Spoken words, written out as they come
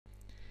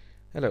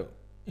Hello,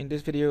 in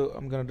this video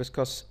I'm going to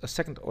discuss a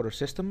second order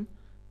system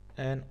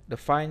and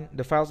define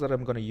the files that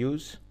I'm going to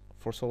use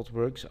for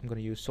SolidWorks. I'm going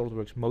to use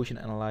SolidWorks Motion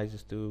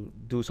analysis to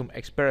do some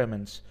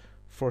experiments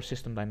for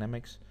system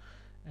dynamics,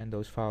 and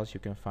those files you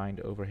can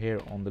find over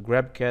here on the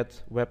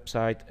GrabCAD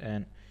website.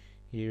 And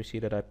here you see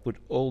that I put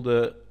all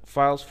the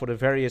files for the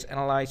various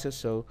analyses,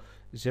 so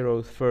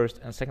 0th, 1st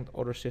and 2nd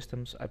order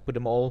systems. I put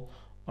them all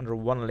under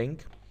one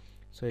link,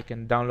 so you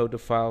can download the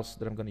files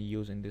that I'm going to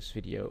use in this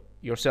video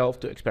yourself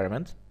to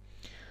experiment.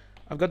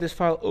 I've got this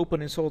file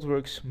open in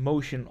SolidWorks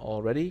Motion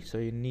already, so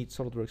you need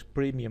SolidWorks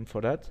Premium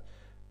for that.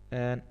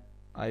 And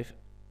I've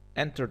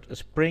entered a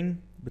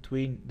spring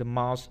between the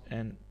mass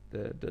and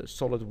the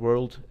solid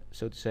world,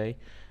 so to say.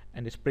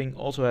 And the spring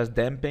also has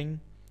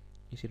damping.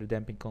 You see the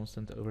damping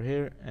constant over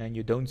here, and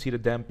you don't see the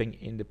damping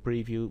in the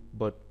preview,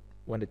 but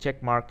when the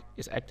check mark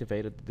is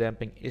activated, the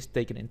damping is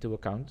taken into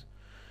account.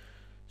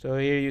 So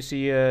here you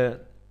see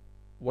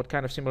what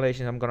kind of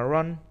simulations I'm gonna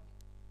run.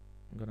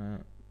 I'm gonna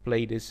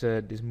play this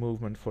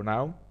movement for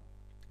now,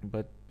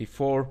 but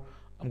before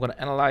I'm going to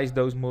analyze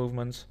those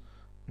movements,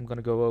 I'm going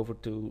to go over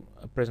to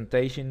a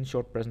presentation,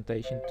 short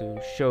presentation,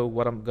 to show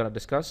what I'm going to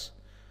discuss.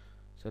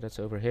 So that's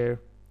over here.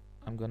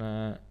 I'm going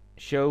to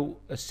show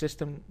a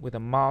system with a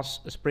mass,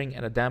 a spring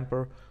and a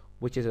damper,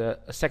 which is a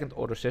second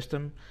order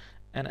system.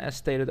 And as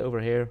stated over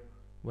here,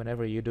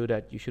 whenever you do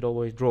that, you should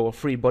always draw a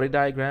free body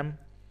diagram,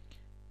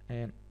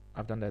 and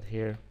I've done that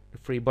here. The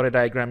free body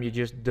diagram, you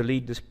just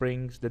delete the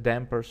springs, the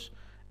dampers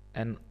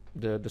and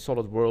the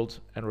solid world,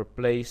 and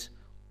replace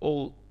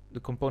all the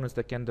components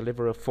that can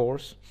deliver a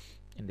force,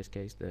 in this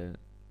case the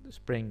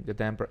spring, the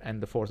damper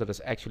and the force that is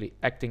actually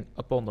acting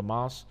upon the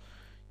mass.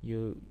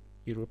 You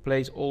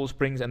replace all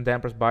springs and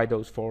dampers by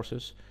those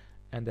forces,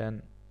 and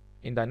then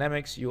in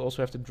dynamics you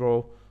also have to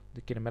draw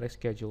the kinematic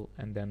schedule,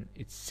 and then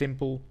it's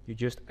simple. You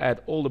just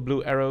add all the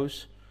blue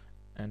arrows,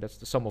 and that's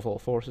the sum of all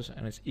forces,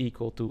 and it's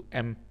equal to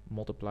m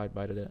multiplied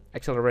by the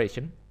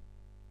acceleration.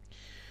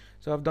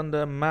 So I've done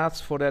the maths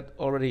for that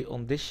already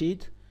on this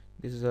sheet.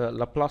 This is a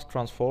Laplace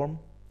transform.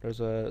 There's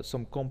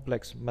some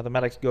complex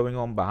mathematics going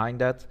on behind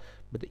that,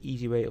 but the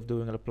easy way of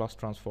doing a Laplace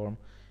transform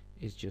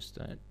is just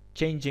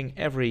changing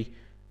every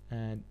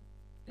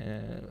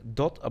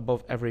dot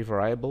above every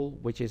variable,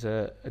 which is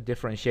a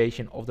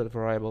differentiation of that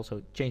variable.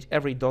 So change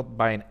every dot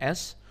by an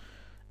s,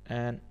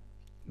 and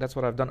that's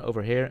what I've done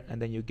over here. And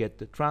then you get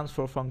the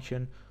transfer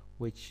function,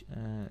 which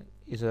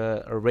is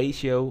a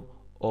ratio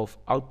of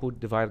output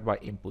divided by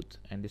input.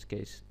 In this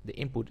case, the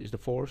input is the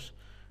force,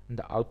 and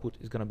the output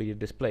is going to be the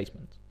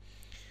displacement.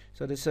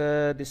 So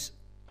this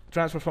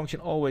transfer function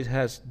always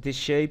has this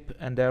shape,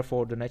 and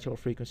therefore the natural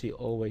frequency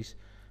always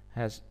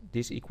has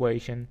this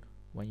equation.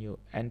 When you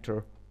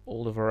enter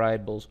all the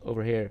variables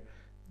over here,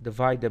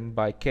 divide them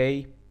by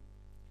k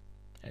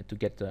to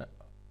get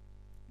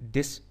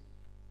this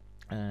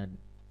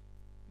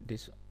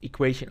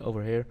equation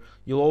over here.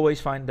 You'll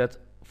always find that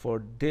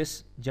for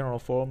this general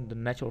form, the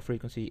natural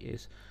frequency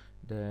is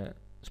the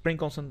spring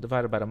constant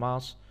divided by the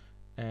mass,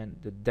 and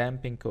the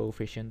damping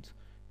coefficient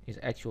is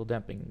actual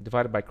damping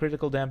divided by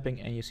critical damping,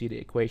 and you see the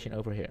equation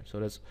over here. So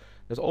that's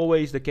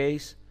always the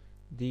case.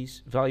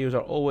 These values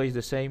are always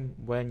the same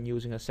when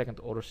using a second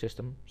order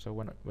system. So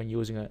when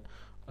using a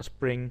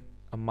spring,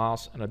 a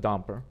mass and a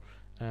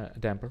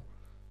damper,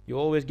 you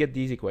always get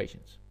these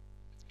equations.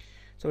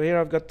 So here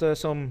I've got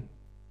some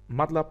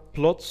MATLAB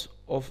plots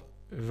of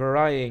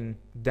varying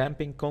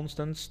damping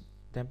constants,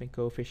 damping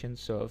coefficients.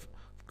 So I've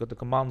got the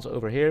commands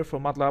over here for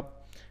MATLAB,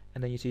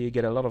 and then you see you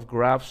get a lot of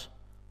graphs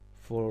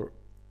for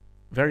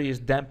various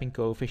damping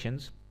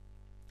coefficients.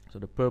 So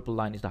the purple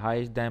line is the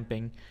highest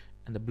damping,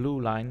 and the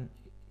blue line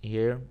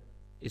here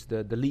is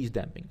the least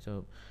damping.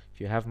 So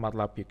if you have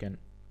MATLAB, you can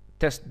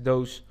test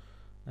those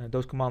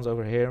commands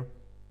over here,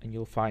 and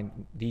you'll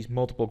find these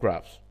multiple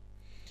graphs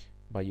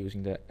by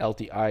using the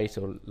LTI,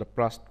 so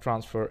Laplace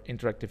Transfer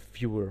Interactive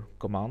Viewer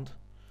command.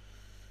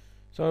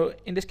 So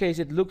in this case,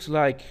 it looks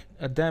like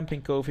a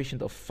damping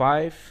coefficient of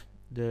 5.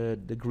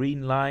 The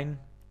green line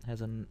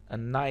has a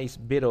nice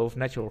bit of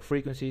natural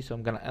frequency, so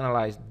I'm going to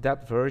analyze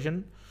that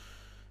version.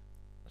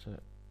 So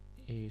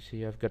you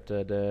see I've got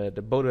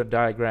the bode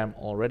diagram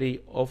already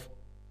of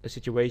a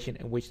situation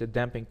in which the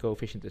damping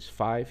coefficient is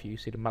 5. You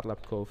see the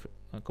MATLAB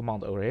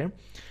command over here.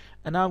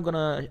 And now I'm going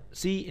to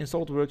see in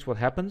SolidWorks what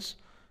happens.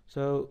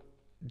 So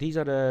these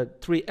are the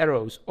 3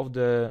 arrows of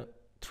the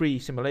 3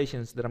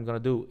 simulations that I'm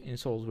going to do in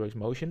SolidWorks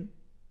Motion.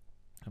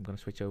 I'm going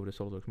to switch over to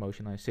SolidWorks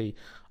Motion. I see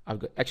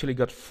I've actually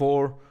got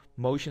 4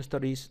 motion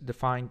studies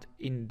defined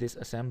in this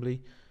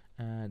assembly.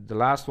 The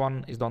last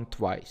one is done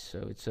twice,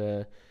 so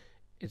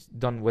it's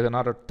done with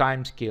another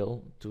time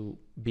scale to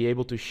be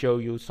able to show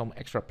you some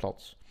extra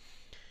plots.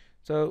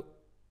 So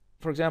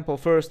for example,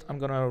 first I'm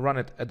going to run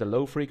it at the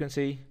low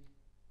frequency.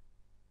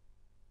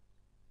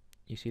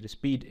 You see the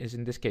speed is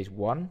in this case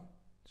 1,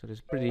 so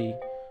it's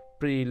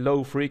pretty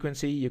low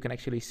frequency. You can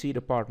actually see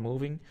the part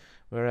moving,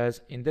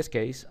 whereas in this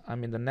case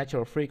I'm in the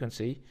natural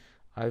frequency.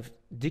 I've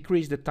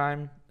decreased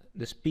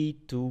the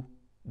speed to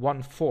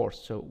 1/4,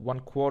 so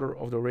 1/4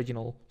 of the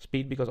original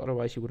speed, because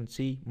otherwise you wouldn't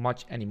see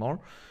much anymore.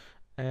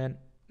 And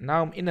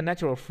now I'm in the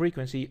natural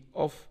frequency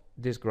of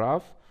this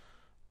graph,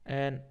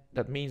 and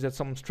that means that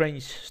some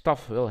strange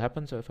stuff will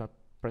happen. So if I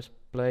press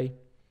play,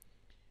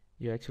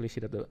 you actually see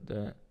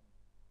that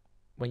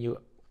when you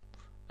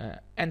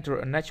enter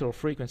a natural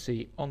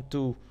frequency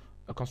onto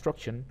a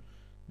construction,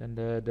 then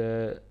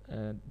the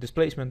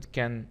displacement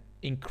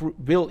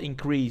will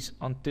increase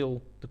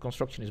until the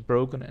construction is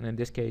broken. And in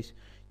this case,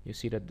 you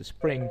see that the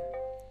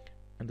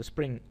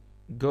spring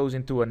goes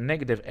into a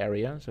negative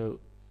area,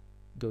 so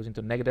goes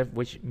into negative,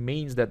 which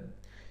means that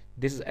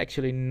this is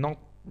actually not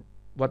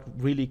what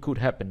really could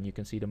happen. You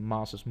can see the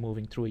masses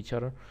moving through each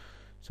other.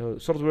 So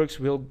SolidWorks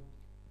will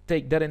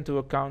take that into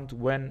account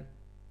when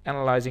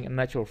analyzing a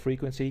natural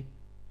frequency.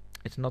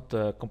 It's not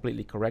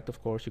completely correct,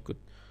 of course. You could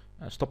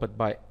stop it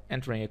by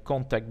entering a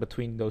contact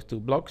between those two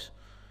blocks.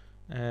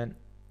 And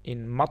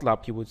in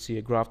MATLAB, you would see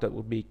a graph that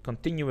would be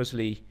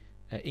continuously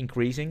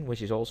increasing,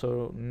 which is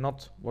also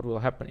not what will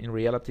happen in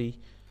reality.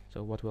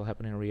 So what will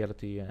happen in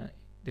reality,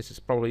 this is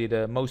probably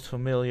the most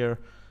familiar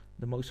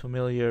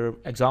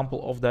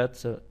example of that.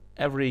 So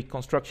every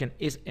construction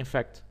is in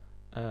fact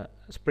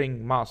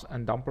spring, mass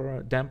and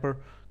damper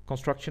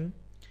construction.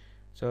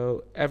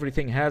 So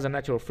everything has a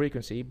natural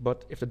frequency,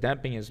 but if the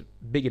damping is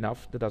big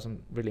enough, that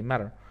doesn't really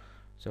matter.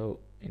 So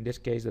in this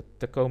case, the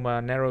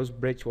Tacoma Narrows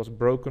Bridge was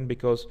broken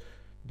because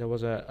there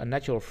was a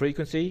natural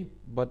frequency,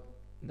 but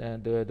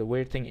the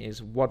weird thing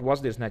is, what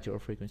was this natural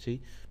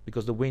frequency?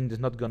 Because the wind is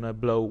not gonna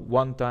blow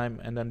one time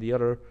and then the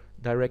other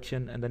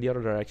direction and then the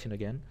other direction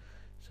again.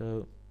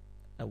 So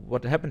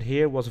what happened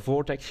here was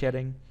vortex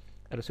shedding.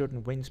 At a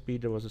certain wind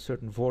speed, there was a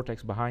certain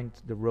vortex behind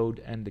the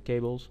road and the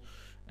cables,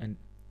 and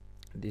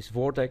this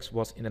vortex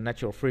was in the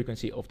natural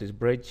frequency of this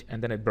bridge,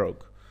 and then it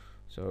broke.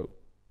 So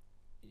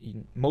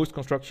in most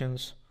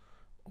constructions,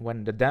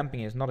 when the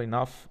damping is not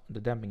enough,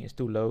 the damping is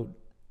too low,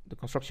 the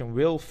construction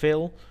will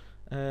fail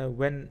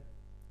when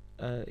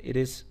it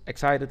is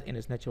excited in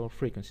its natural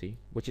frequency,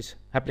 which is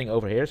happening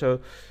over here.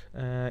 So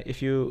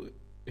if you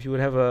would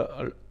have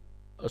a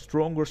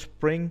stronger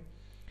spring,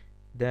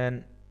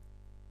 then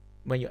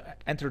when you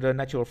enter the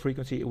natural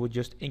frequency, it would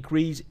just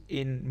increase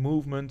in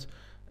movement.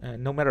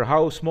 No matter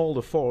how small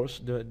the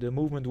force, the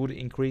movement would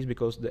increase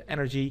because the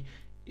energy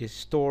is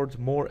stored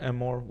more and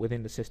more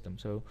within the system.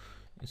 So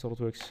in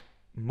SolidWorks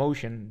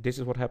Motion, this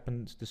is what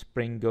happens. The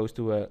spring goes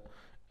to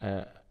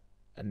a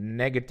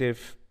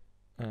negative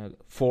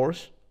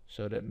force.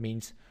 So that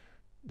means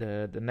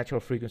the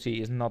natural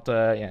frequency is not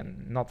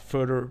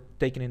further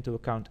taken into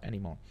account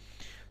anymore.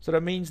 So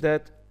that means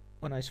that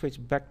when I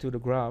switch back to the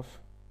graph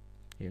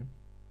here,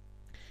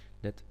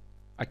 that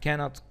I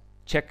cannot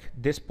check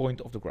this point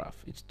of the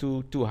graph. It's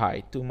too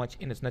high, too much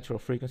in its natural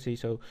frequency.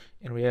 So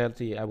in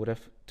reality, I would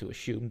have to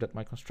assume that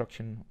my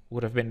construction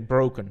would have been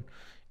broken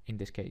in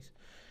this case.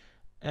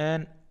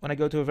 And when I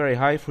go to a very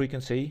high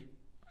frequency,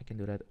 I can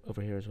do that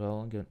over here as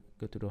well.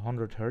 Go to the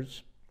 100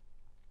 Hertz.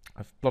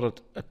 I've plotted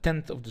a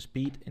tenth of the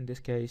speed in this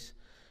case.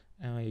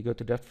 And when you go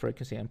to that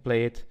frequency and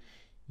play it,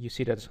 you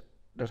see that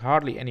there's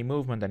hardly any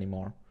movement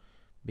anymore,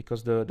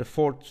 because the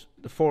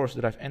force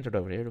that I've entered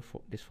over here,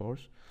 this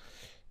force,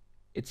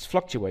 it's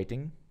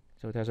fluctuating.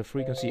 So it has a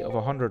frequency of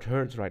 100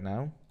 Hertz right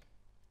now.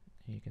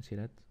 You can see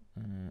that.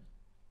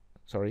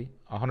 Sorry,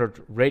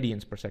 100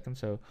 radians per second,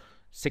 so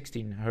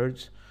 16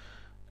 Hertz.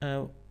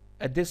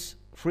 At this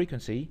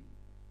frequency,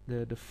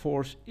 the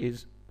force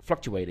is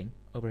fluctuating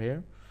over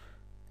here,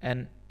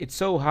 and it's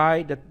so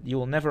high that you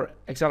will never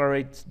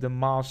accelerate the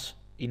mass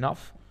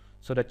enough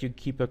so that you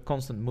keep a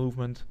constant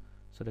movement.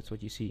 So that's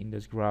what you see in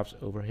these graphs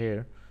over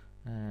here.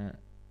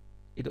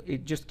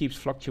 It just keeps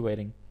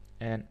fluctuating.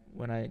 And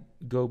when I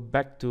go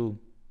back to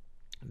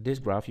this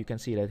graph, you can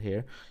see that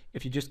here.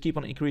 If you just keep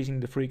on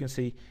increasing the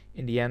frequency,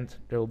 in the end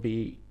there will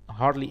be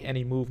hardly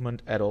any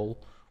movement at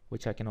all,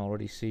 which I can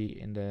already see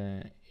in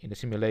the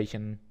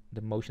simulation,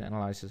 the motion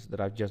analysis that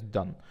I've just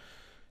done.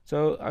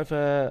 So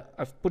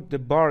I've put the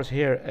bars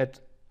here at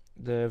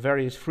the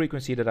various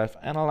frequency that I've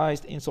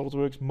analyzed in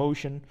SolidWorks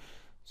Motion.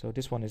 So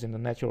this one is in the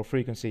natural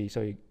frequency,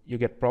 so you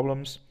get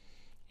problems.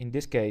 In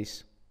this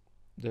case,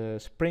 the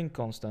spring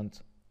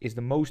constant is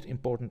the most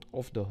important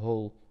of the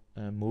whole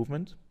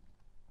movement.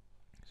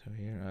 So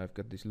here I've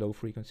got this low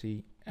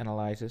frequency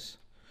analysis.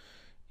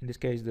 In this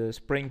case, the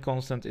spring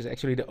constant is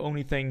actually the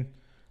only thing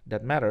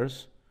that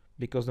matters,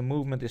 because the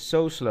movement is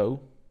so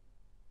slow.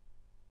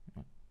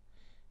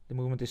 The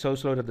movement is so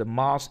slow that the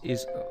mass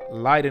is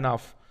light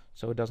enough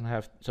so it doesn't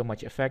have so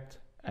much effect,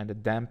 and the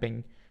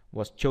damping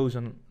was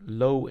chosen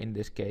low in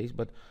this case.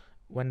 But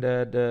when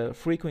the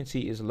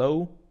frequency is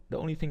low, the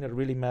only thing that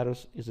really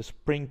matters is the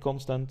spring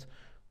constant,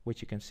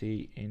 which you can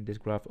see in this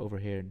graph over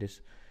here.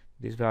 This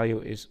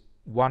value is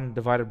 1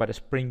 divided by the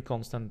spring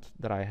constant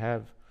that I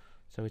have.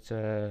 So it's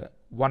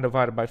 1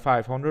 divided by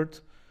 500.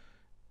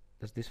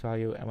 That's this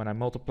value. And when I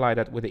multiply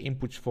that with the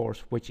input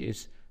force, which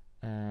is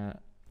 10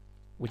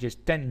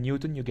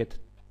 Newton, you get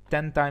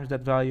 10 times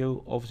that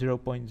value of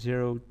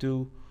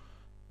 0.02,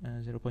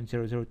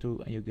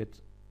 and you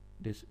get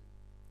this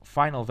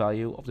final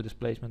value of the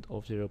displacement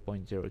of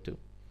 0.02.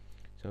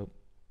 So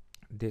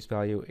this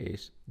value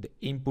is the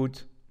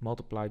input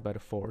multiplied by the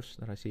force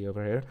that I see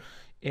over here.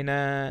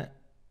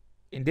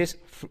 In this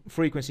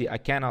frequency, I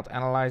cannot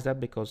analyze that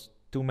because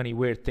too many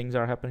weird things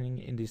are happening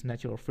in this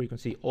natural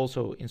frequency,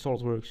 also in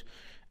SolidWorks,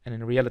 and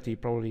in reality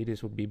probably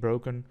this would be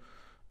broken.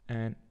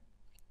 And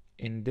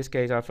in this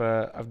case,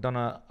 I've done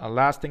a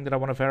last thing that I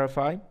want to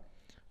verify.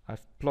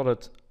 I've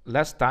plotted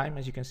less time,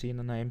 as you can see in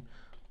the name.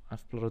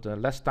 I've plotted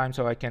less time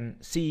so I can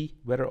see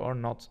whether or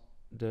not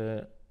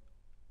the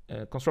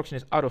construction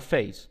is out of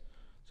phase.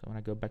 So when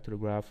I go back to the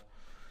graph,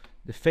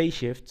 the phase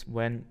shift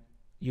when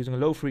using a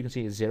low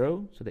frequency is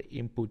 0, so the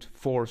input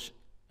force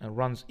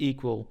runs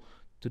equal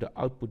to the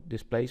output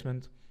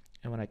displacement.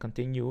 And when I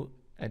continue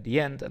at the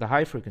end at a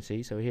high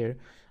frequency, so here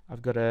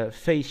I've got a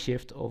phase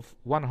shift of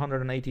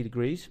 180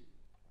 degrees,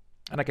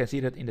 and I can see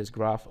that in this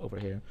graph over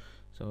here.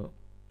 So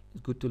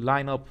it's good to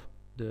line up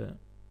the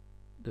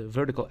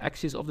vertical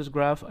axis of this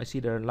graph. I see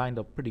they're lined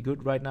up pretty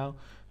good right now.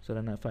 So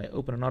then if I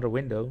open another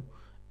window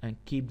and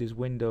keep this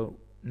window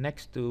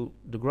next to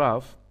the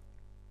graph,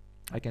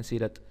 I can see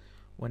that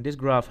when this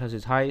graph has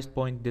its highest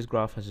point, this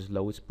graph has its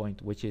lowest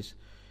point, which is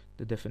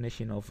the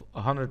definition of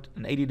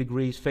 180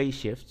 degrees phase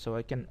shift. So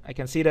I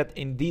can see that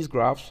in these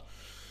graphs.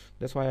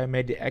 That's why I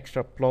made the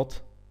extra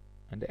plot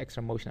and the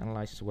extra motion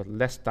analysis with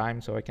less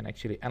time, so I can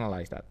actually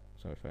analyze that.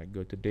 So if I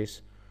go to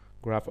this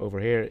graph over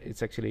here,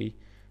 it's actually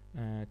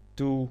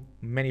too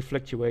many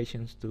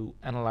fluctuations to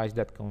analyze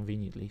that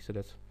conveniently. So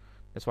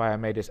that's why I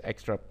made this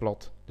extra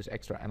plot, this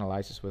extra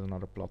analysis with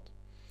another plot.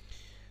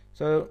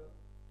 So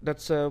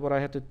that's what I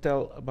had to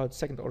tell about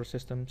second order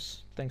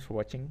systems. Thanks for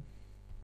watching.